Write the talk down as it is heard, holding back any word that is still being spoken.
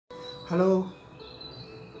Hello,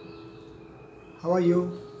 how are you?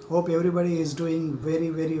 Hope everybody is doing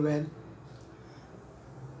very well.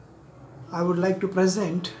 I would like to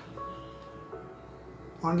present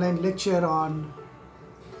online lecture on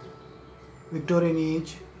Victorian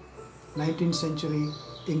Age, 19th century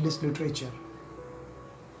English literature.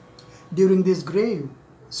 During this grave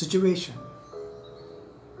situation,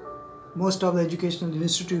 most of the educational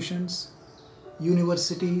institutions,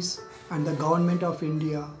 universities and the government of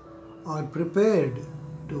India are prepared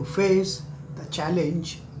to face the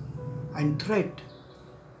challenge and threat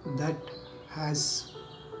that has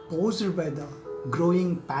posed by the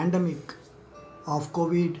growing pandemic of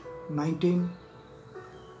COVID-19,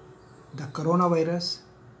 the coronavirus.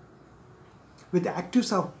 With the active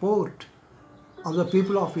support of the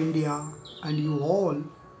people of India and you all,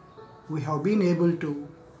 we have been able to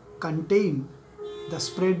contain the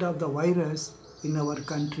spread of the virus in our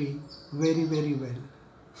country very well.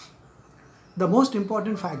 The most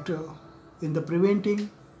important factor in the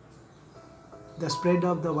preventing the spread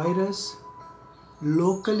of the virus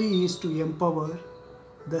locally is to empower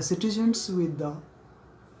the citizens with the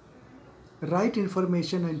right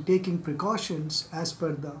information and taking precautions as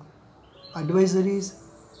per the advisories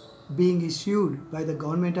being issued by the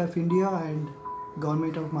Government of India and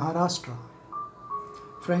Government of Maharashtra.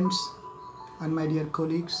 Friends and my dear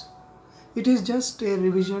colleagues, it is just a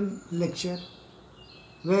revision lecture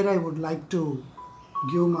where I would like to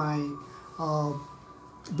give my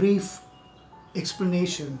brief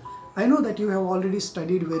explanation. I know that you have already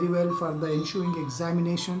studied very well for the ensuing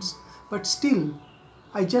examinations, but still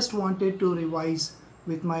I just wanted to revise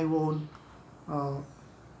with my own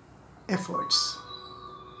efforts.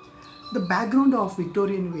 The background of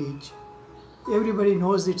Victorian Age, everybody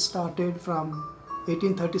knows it started from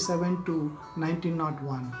 1837 to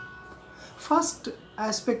 1901. First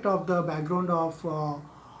aspect of the background of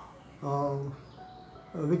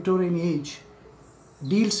Victorian Age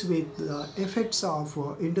deals with the effects of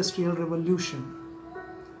Industrial Revolution.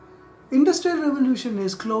 Industrial Revolution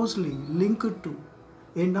is closely linked to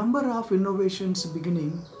a number of innovations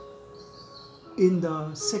beginning in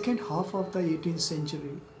the second half of the 18th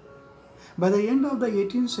century. By the end of the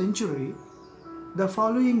 18th century, the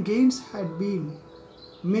following gains had been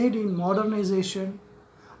made in modernization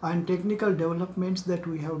and technical developments that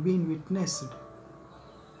we have been witnessed.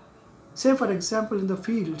 Say for example in the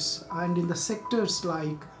fields and in the sectors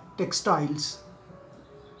like textiles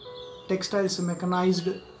mechanized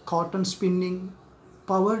cotton spinning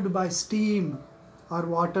powered by steam or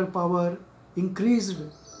water power increased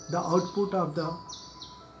the output of the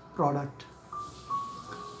product.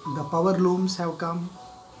 The power looms have come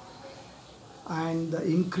and the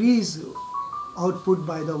increased output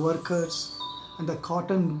by the workers and the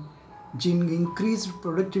cotton gin increased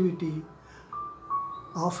productivity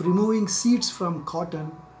of removing seeds from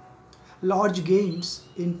cotton. Large gains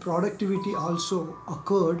in productivity also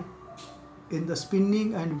occurred in the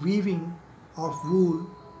spinning and weaving of wool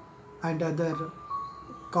and other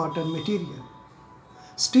cotton material.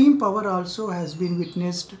 Steam power also has been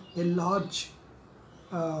witnessed a large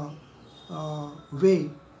way,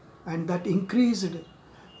 and that increased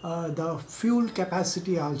the fuel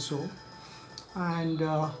capacity also and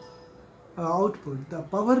output. The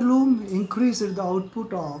power loom increased the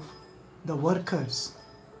output of the workers.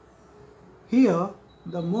 Here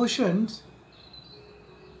the motions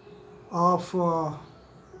of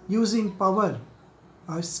using power,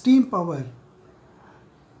 steam power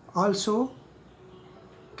also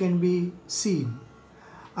can be seen.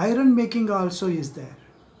 Iron making also is there.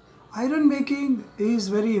 Iron making is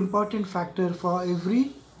very important factor for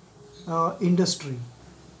every industry.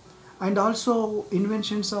 And also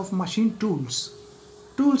inventions of machine tools.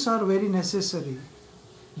 Tools are very necessary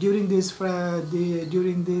during this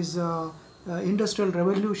industrial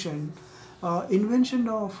revolution. Invention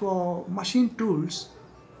of machine tools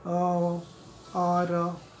are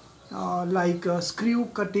like screw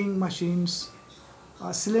cutting machines,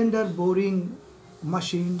 cylinder boring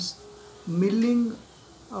machines, milling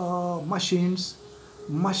machines,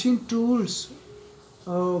 machine tools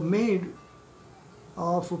made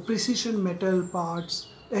of precision metal parts,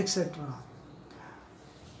 etc.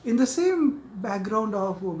 In the same background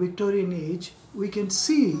of Victorian Age, we can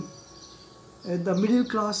see the middle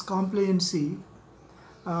class complacency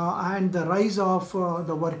and the rise of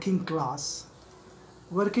the working class.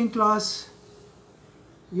 Working class,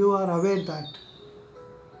 you are aware that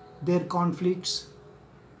their conflicts,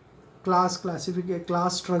 class classification,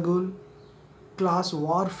 class struggle, class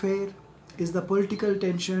warfare is the political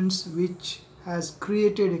tensions which has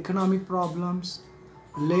created economic problems,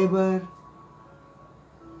 labor,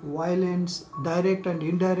 violence, direct and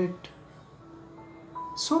indirect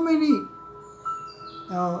So many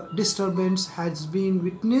disturbance has been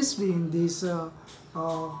witnessed in this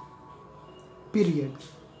period.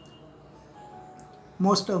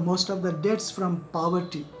 Most of the deaths from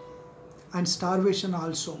poverty and starvation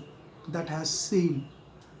also that has seen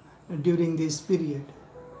during this period.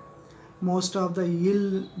 Most of the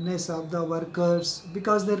illness of the workers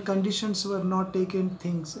because their conditions were not taken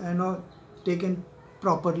things and not taken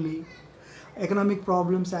properly. Economic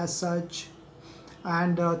problems as such,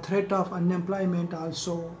 and threat of unemployment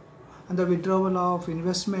also, and the withdrawal of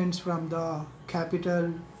investments from the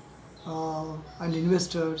capital and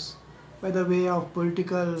investors by the way of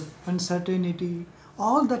political uncertainty,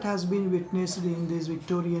 all that has been witnessed in this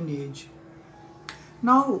Victorian age.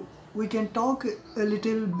 Now we can talk a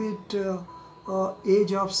little bit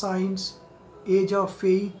age of science, age of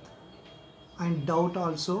faith and doubt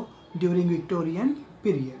also during Victorian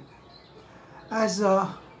period. As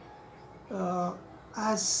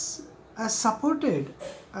supported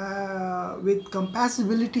with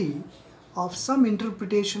compatibility of some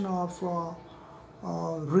interpretation of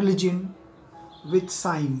religion with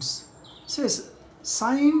science. Says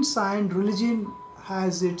science and religion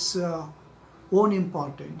has its own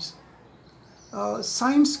importance.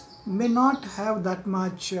 Science may not have that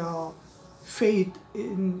much faith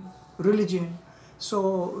in religion,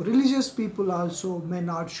 so religious people also may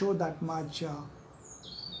not show that much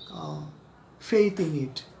faith in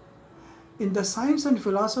it. In the science and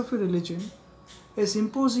philosophy religion, a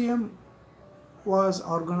symposium was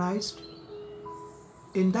organized.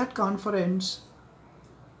 In that conference,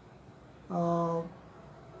 the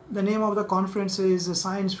name of the conference is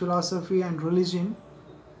Science, Philosophy and Religion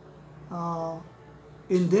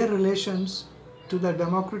in their relations to the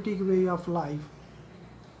democratic way of life,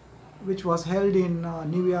 which was held in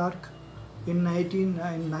New York in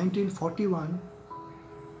 1941.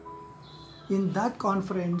 In that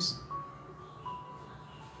conference,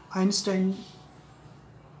 Einstein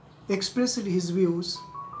expressed his views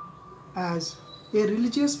as a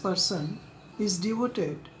religious person is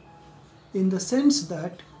devoted in the sense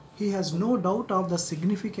that he has no doubt of the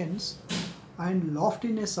significance and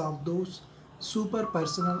loftiness of those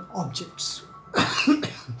superpersonal objects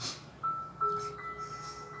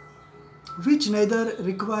which neither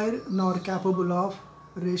require nor capable of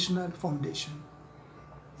rational foundation.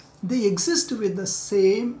 They exist with the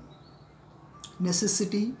same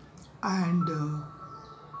necessity and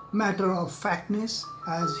matter of factness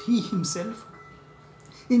as he himself.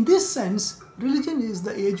 In this sense, religion is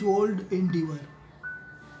the age-old endeavor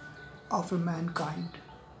of a mankind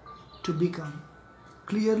to become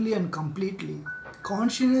clearly and completely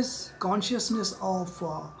consciousness of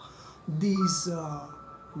these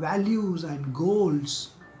values and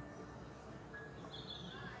goals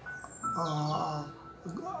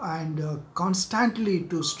and constantly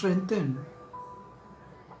to strengthen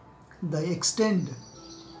the extent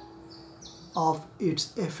of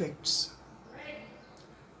its effects.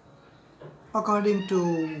 According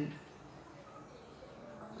to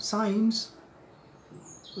science,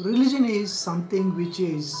 religion is something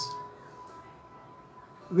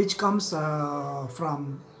which comes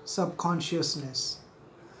from subconsciousness.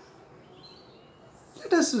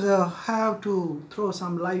 Let us have to throw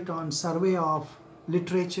some light on survey of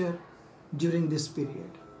literature during this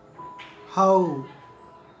period. How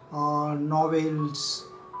novels,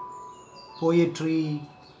 poetry,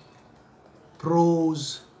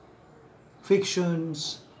 prose,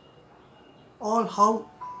 fictions, all how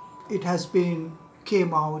it has been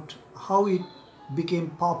came out, how it became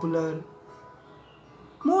popular.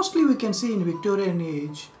 Mostly we can see in Victorian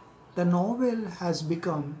age, the novel has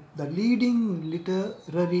become the leading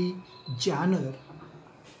literary genre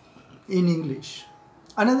in English.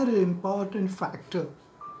 Another important factor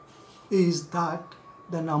is that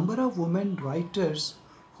the number of women writers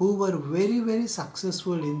who were very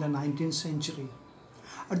successful in the 19th century.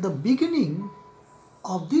 At the beginning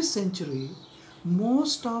of this century,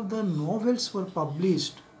 most of the novels were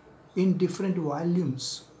published in different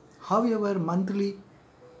volumes. However, monthly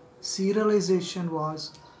serialization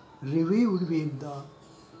was revived with the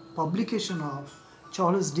publication of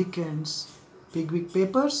Charles Dickens' Pickwick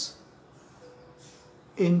Papers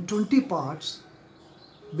in 20 parts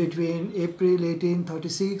between April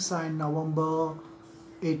 1836 and November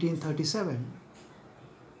 1837.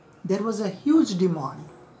 There was a huge demand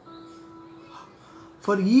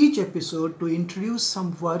for each episode to introduce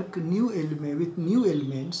some work with new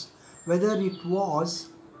elements, whether it was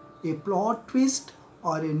a plot twist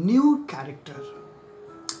or a new character,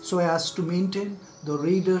 so as to maintain the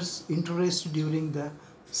reader's interest during the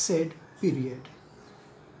said period.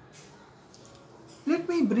 Let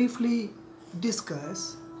me briefly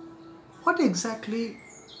discuss what exactly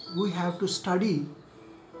we have to study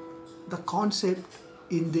the concept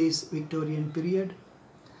in this Victorian period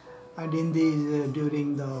and in the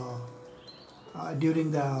during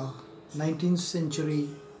the 19th century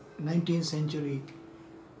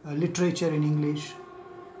literature in English.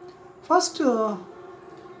 First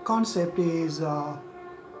concept is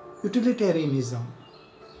utilitarianism.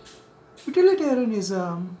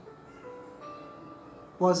 Utilitarianism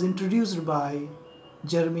was introduced by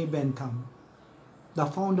Jeremy Bentham, the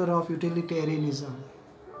founder of utilitarianism.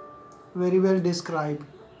 Very well described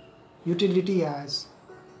utility as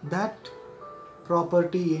that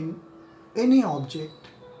property in any object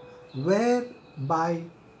whereby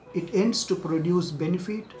it ends to produce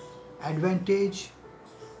benefit, advantage,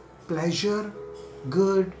 pleasure,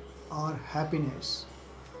 good or happiness,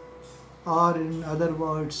 or in other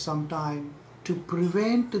words, sometime to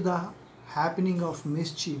prevent the happening of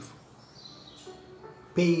mischief,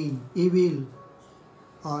 pain, evil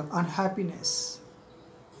or unhappiness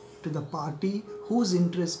to the party whose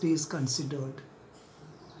interest is considered.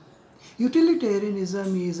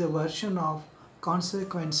 Utilitarianism is a version of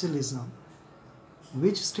consequentialism,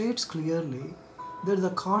 which states clearly that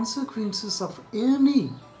the consequences of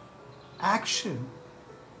any action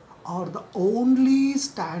are the only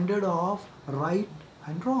standard of right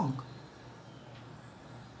and wrong.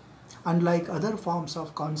 Unlike other forms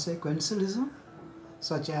of consequentialism,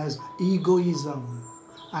 such as egoism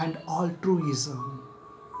and altruism,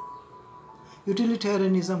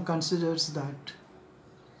 utilitarianism considers that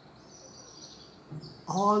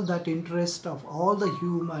all that interest of all the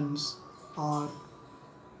humans are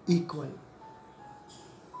equal.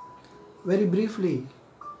 Very briefly,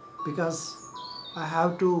 because I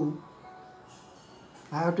have to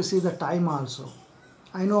see the time also.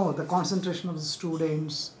 I know the concentration of the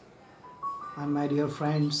students and my dear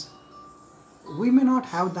friends, we may not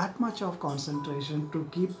have that much of concentration to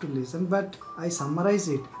keep to listen, but I summarize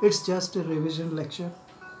it. It's just a revision lecture.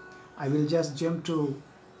 I will just jump to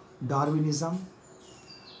Darwinism.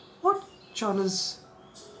 What Charles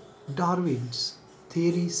Darwin's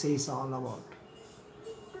theory says all about?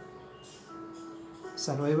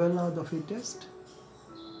 Survival of the fittest.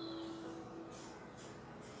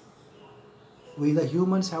 We the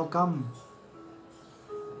humans have come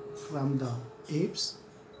from the apes.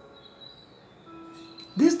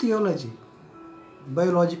 This theology,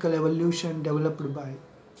 biological evolution, developed by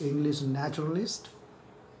English naturalist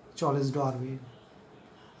Charles Darwin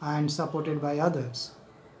and supported by others,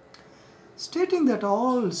 stating that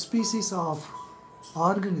all species of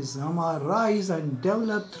organisms arise and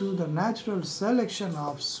develop through the natural selection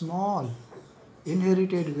of small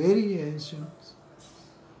inherited variations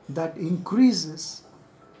that increases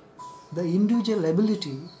the individual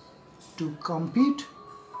ability to compete,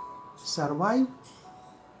 survive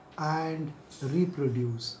and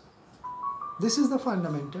reproduce. This is the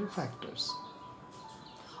fundamental factors.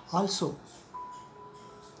 Also,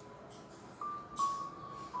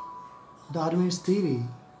 Darwin's theory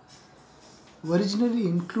originally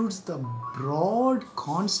includes the broad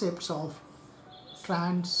concepts of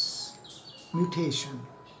transmutation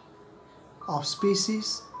of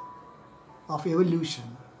species, of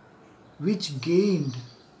evolution, which gained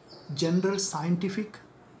general scientific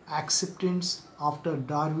acceptance after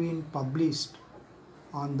Darwin published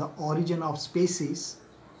on the origin of species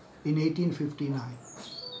in 1859,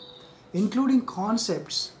 including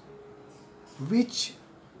concepts which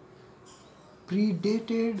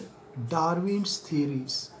predated Darwin's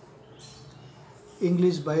theories.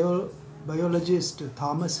 English biologist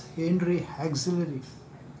Thomas Henry Huxley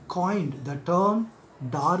coined the term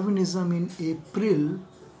Darwinism in April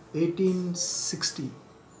 1860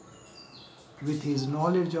 with his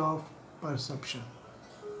knowledge of perception.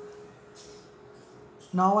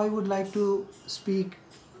 Now I would like to speak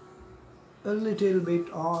a little bit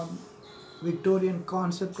on Victorian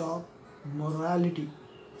concept of morality.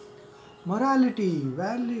 Morality,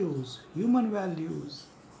 values, human values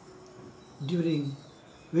during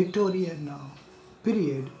Victorian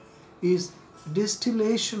period is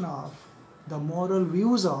distillation of the moral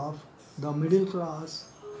views of the middle class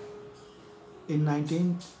in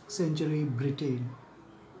 19th century Britain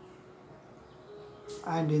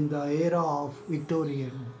and in the era of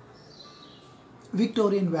Victorian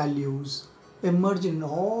values emerged in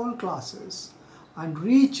all classes and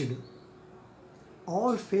reached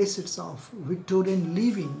all facets of Victorian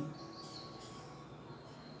living.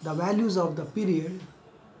 The values of the period,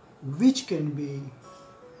 which can be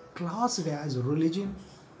classed as religion,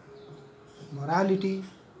 morality,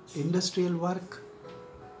 industrial work,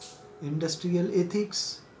 industrial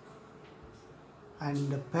ethics,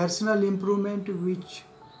 and personal improvement which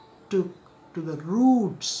took to the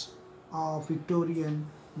roots of Victorian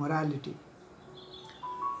morality.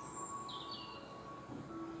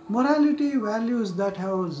 Morality values that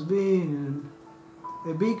has been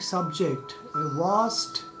a big subject, a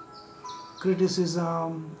vast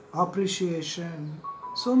criticism, appreciation,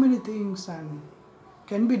 so many things, and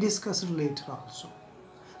can be discussed later also.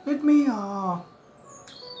 Let me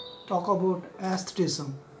talk about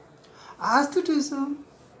aesthetism. Aesthetism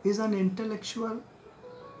is an intellectual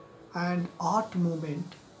and art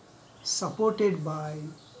movement supported by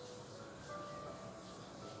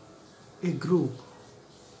a group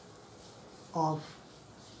of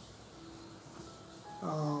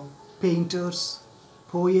painters,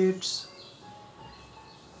 poets,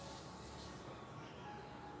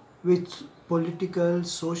 with political,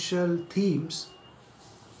 social themes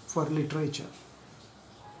for literature.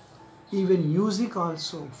 Even music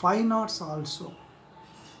also, fine arts also.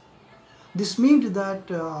 This means that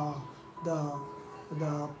the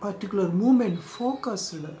particular movement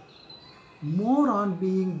focused more on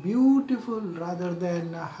being beautiful rather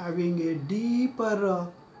than having a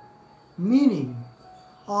deeper meaning,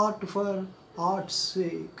 art for art's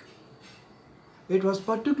sake. It was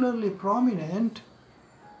particularly prominent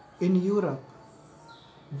in Europe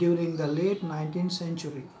during the late 19th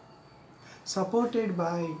century, supported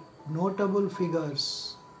by notable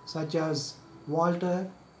figures such as Walter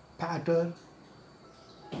Pater,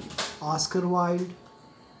 Oscar Wilde,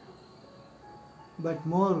 but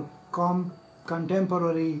more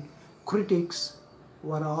contemporary critics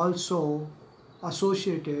were also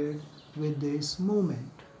associated with this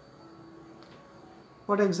movement.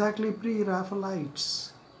 What exactly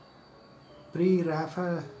pre-Raphaelites?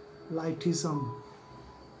 Pre-Raphaelitism,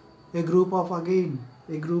 a group of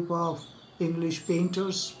English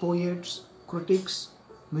painters, poets, critics,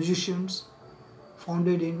 musicians,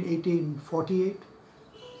 founded in 1848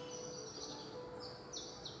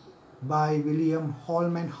 by William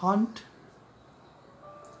Holman Hunt,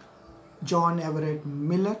 John Everett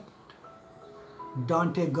Millett,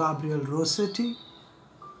 Dante Gabriel Rossetti,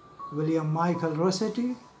 William Michael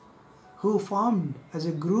Rossetti, who formed as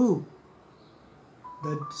a group,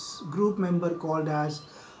 that's group member called as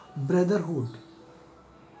Brotherhood.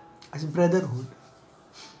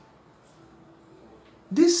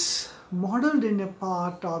 This modeled in a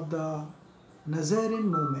part of the Nazarene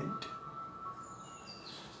movement.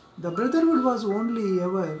 The Brotherhood was only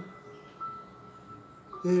ever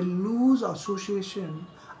a loose association,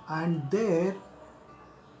 and their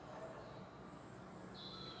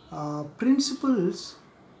principles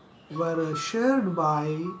were shared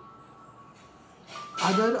by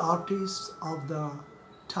other artists of the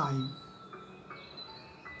time,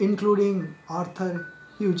 including Arthur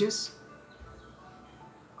Hughes.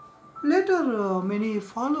 Later, many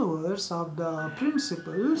followers of the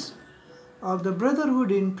principles of the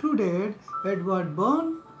Brotherhood included Edward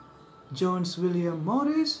Byrne, Jones William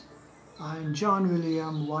Morris, and John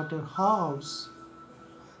William Waterhouse.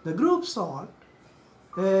 The group sought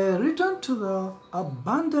a return to the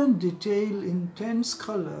abundant detail, intense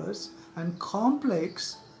colors, and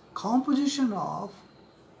complex composition of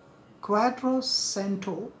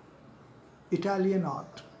Quattrocento Italian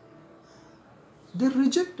art. They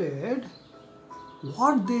rejected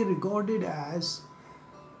what they regarded as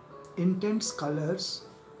intense colors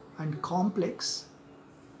and complex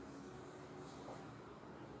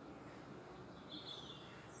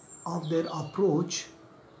of their approach.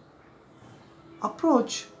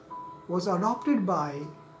 Approach was adopted by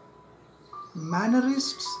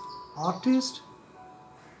Mannerists, artists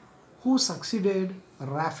who succeeded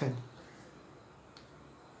Raphael.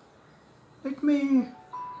 Let me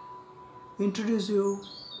introduce you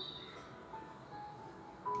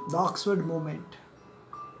the Oxford movement.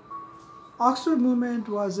 Oxford movement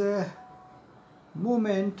was a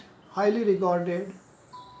movement highly regarded,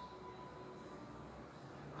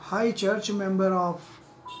 high church members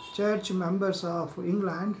of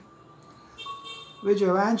England, which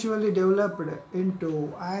eventually developed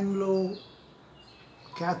into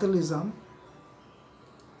Anglo-Catholicism.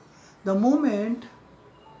 The movement,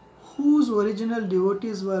 whose original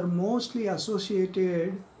devotees were mostly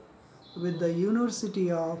associated with the University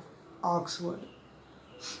of Oxford.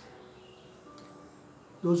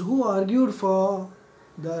 Those who argued for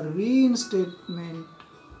the reinstatement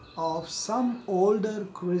of some older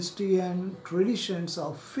Christian traditions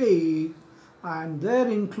of faith and their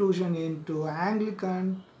inclusion into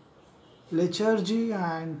Anglican liturgy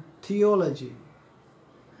and theology.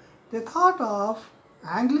 They thought of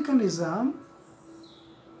Anglicanism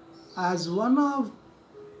as one of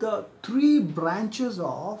the three branches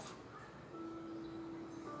of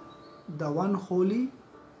the one holy,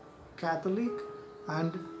 Catholic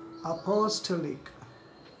and Apostolic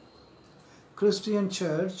Christian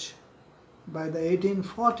Church. By the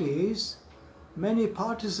 1840s, many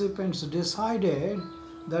participants decided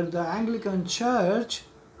that the Anglican Church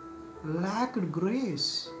lacked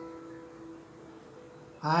grace,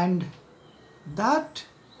 and that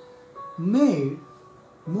made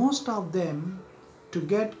most of them to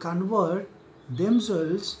convert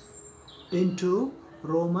themselves into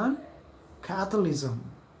Roman Catholicism.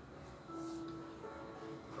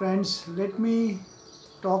 Friends, let me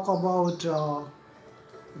talk about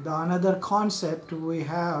the another concept we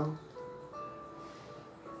have,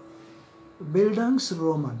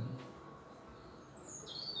 Bildungsroman.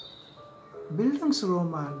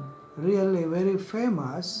 Bildungsroman, really very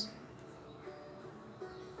famous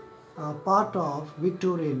part of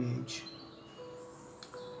Victorian Age.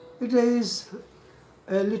 It is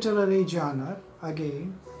a literary genre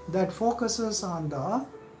again that focuses on the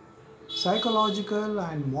psychological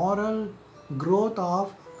and moral growth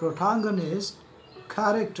of protagonist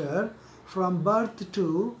character from birth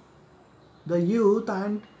to the youth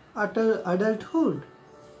and adulthood,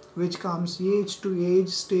 which comes age to age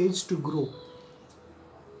stage to grow,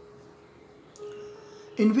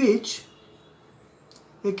 in which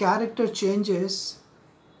a character changes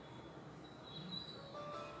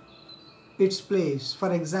its place.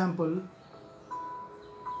 For example,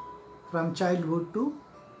 from childhood to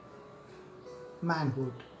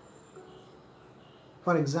manhood.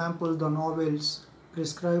 For example, the novels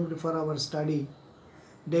prescribed for our study,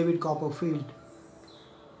 David Copperfield.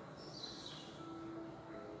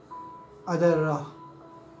 Other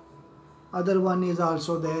one is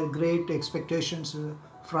also there, Great Expectations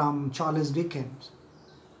from Charles Dickens.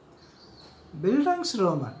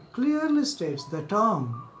 Bildungsroman clearly states the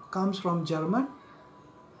term comes from German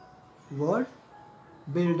word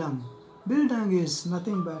Bildung. Bildung is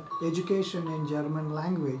nothing but education in German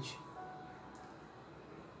language,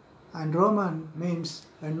 and Roman means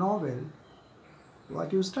a novel,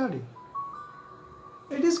 what you study.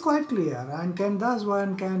 It is quite clear and thus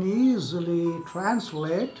one can easily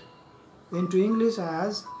translate into English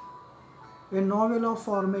as a novel of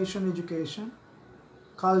formation, education,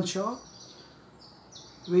 culture,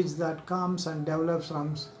 which that comes and develops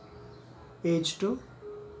from age to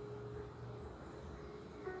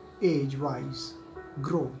age-wise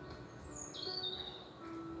growth.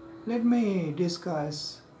 Let me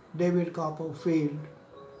discuss David Copperfield,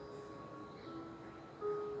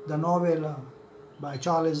 the novel by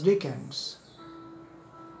Charles Dickens.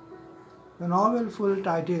 The novel full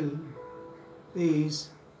title is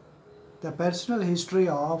The Personal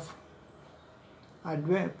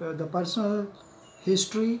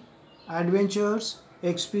History, Adventures,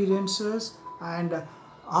 Experiences and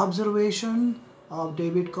Observation of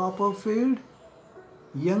David Copperfield,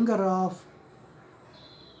 younger of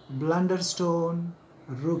Blunderstone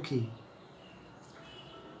Rookie.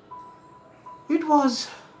 It was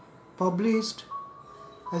published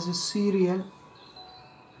as a serial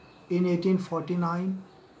in 1849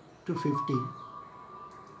 to 50,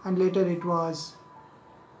 and later it was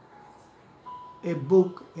a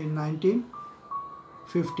book in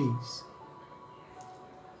 1950s.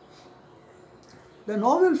 The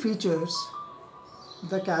novel features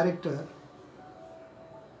the character,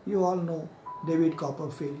 you all know, David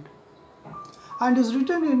Copperfield, and is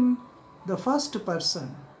written in the first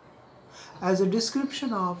person as a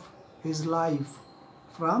description of his life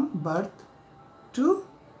from birth to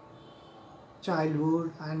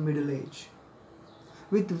childhood and middle age.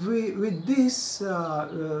 With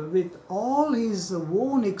all his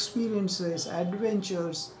own experiences,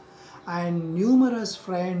 adventures, and numerous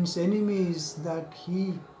friends, enemies that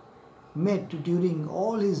he met during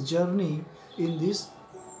all his journey in this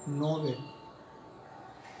novel.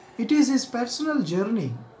 It is his personal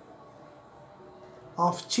journey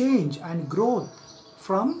of change and growth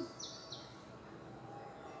from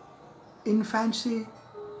infancy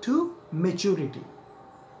to maturity.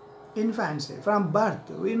 Infancy, from birth,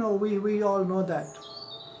 we all know that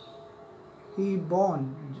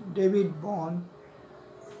David born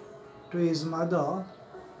to his mother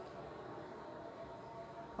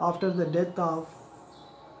after the death of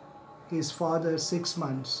his father 6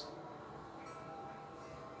 months.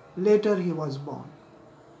 Later he was born.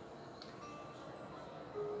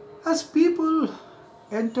 As people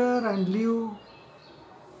enter and live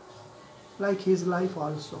like his life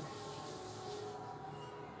also,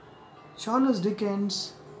 Charles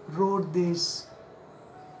Dickens wrote this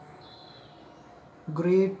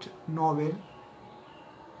great novel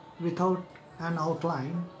without an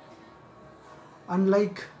outline,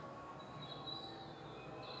 unlike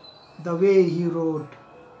the way he wrote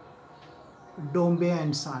Dombey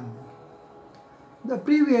and Son. The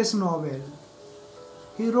previous novel,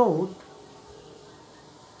 he wrote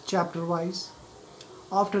chapter-wise.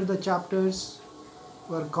 After the chapters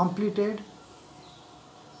were completed,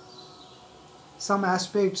 some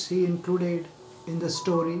aspects he included in the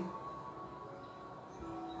story.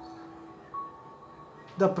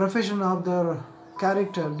 The profession of the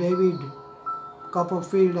character David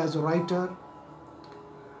Copperfield as a writer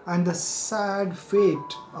and the sad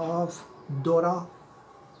fate of Dora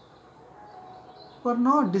were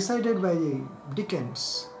not decided by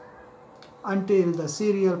Dickens until the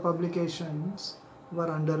serial publications were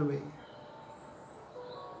underway.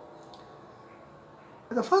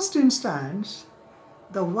 In the first instance,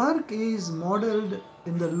 the work is modeled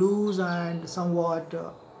in the loose and somewhat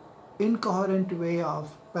incoherent way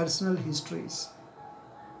of personal histories.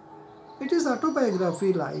 It is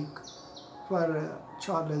autobiography like for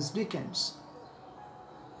Charles Dickens.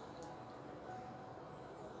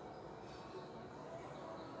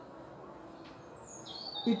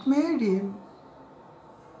 It made him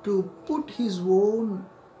to put his own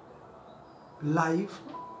life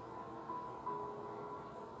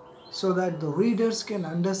so that the readers can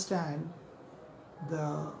understand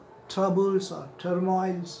the troubles or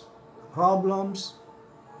turmoils, problems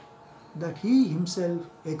that he himself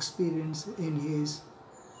experienced in his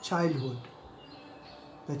childhood,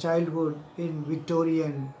 the childhood in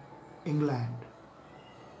Victorian England.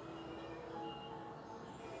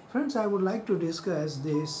 Friends, I would like to discuss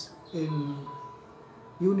this in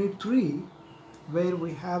Unit 3, where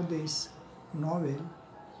we have this novel.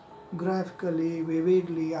 Graphically,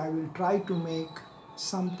 vividly, I will try to make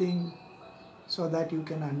something so that you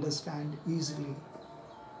can understand easily.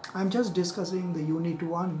 I'm just discussing the Unit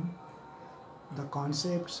 1, the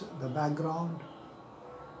concepts, the background,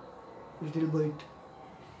 little bit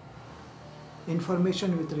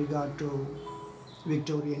information with regard to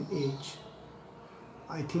Victorian Age.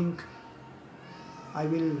 I think I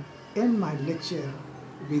will end my lecture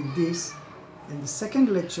with this. In the second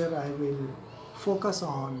lecture, I will focus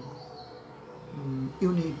on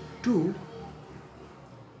Unit 2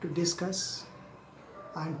 to discuss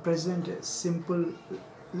and present a simple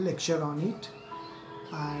lecture on it,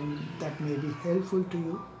 and that may be helpful to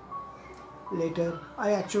you. Later,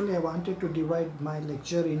 I wanted to divide my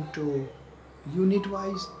lecture into unit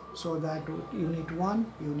wise, so that Unit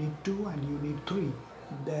 1, Unit 2 and Unit 3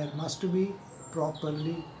 there must be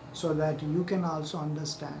properly, so that you can also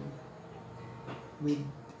understand with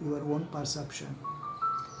your own perception.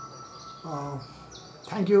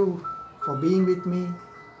 Thank you for being with me,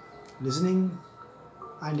 listening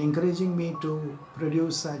and encouraging me to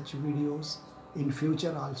produce such videos in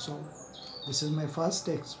future also. This is my first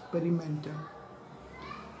experiment.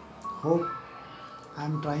 Hope I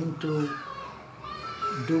am trying to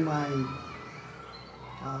do my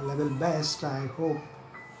level best. I hope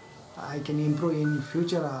I can improve in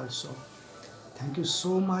future also. Thank you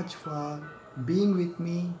so much for being with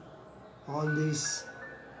me all this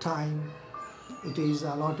time. It is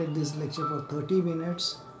allotted this lecture for 30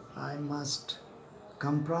 minutes. I must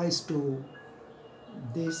comprise to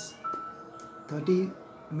this 30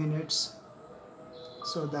 minutes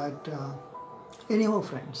so that anyhow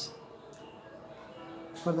friends,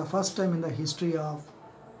 for the first time in the history of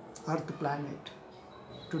Earth planet,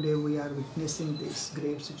 today we are witnessing this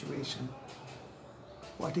great situation.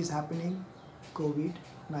 What is happening?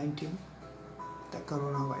 COVID-19, the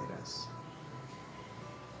coronavirus.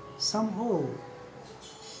 Somehow,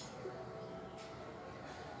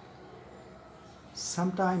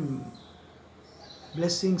 sometime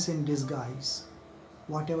blessings in disguise,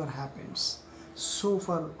 whatever happens. So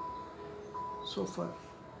far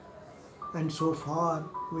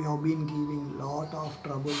we have been giving lot of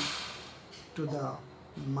trouble to the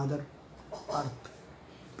Mother Earth,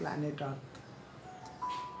 planet Earth.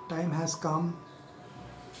 Time has come,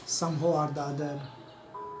 somehow or the other,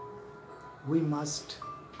 we must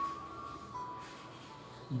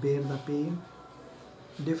bear the pain.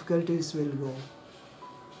 Difficulties will go,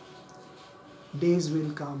 days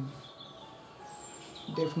will come.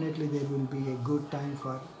 Definitely there will be a good time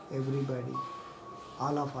for everybody,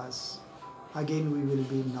 all of us. Again we will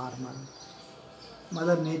be normal.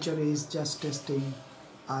 Mother Nature is just testing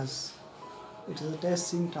us. It is a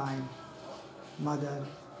testing time. Mother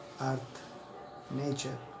Earth,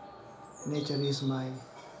 Nature. Nature is my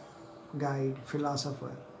guide,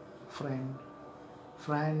 philosopher, friend,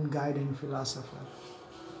 guide and philosopher,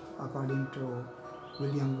 according to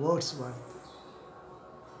William Wordsworth.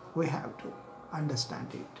 We have to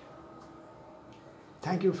understand it.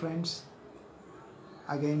 Thank you friends.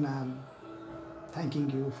 Again I am thanking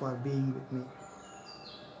you for being with me.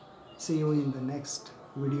 See you in the next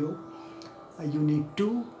video, a unit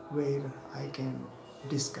 2, where I can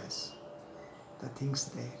discuss the things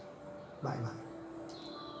there. Bye bye.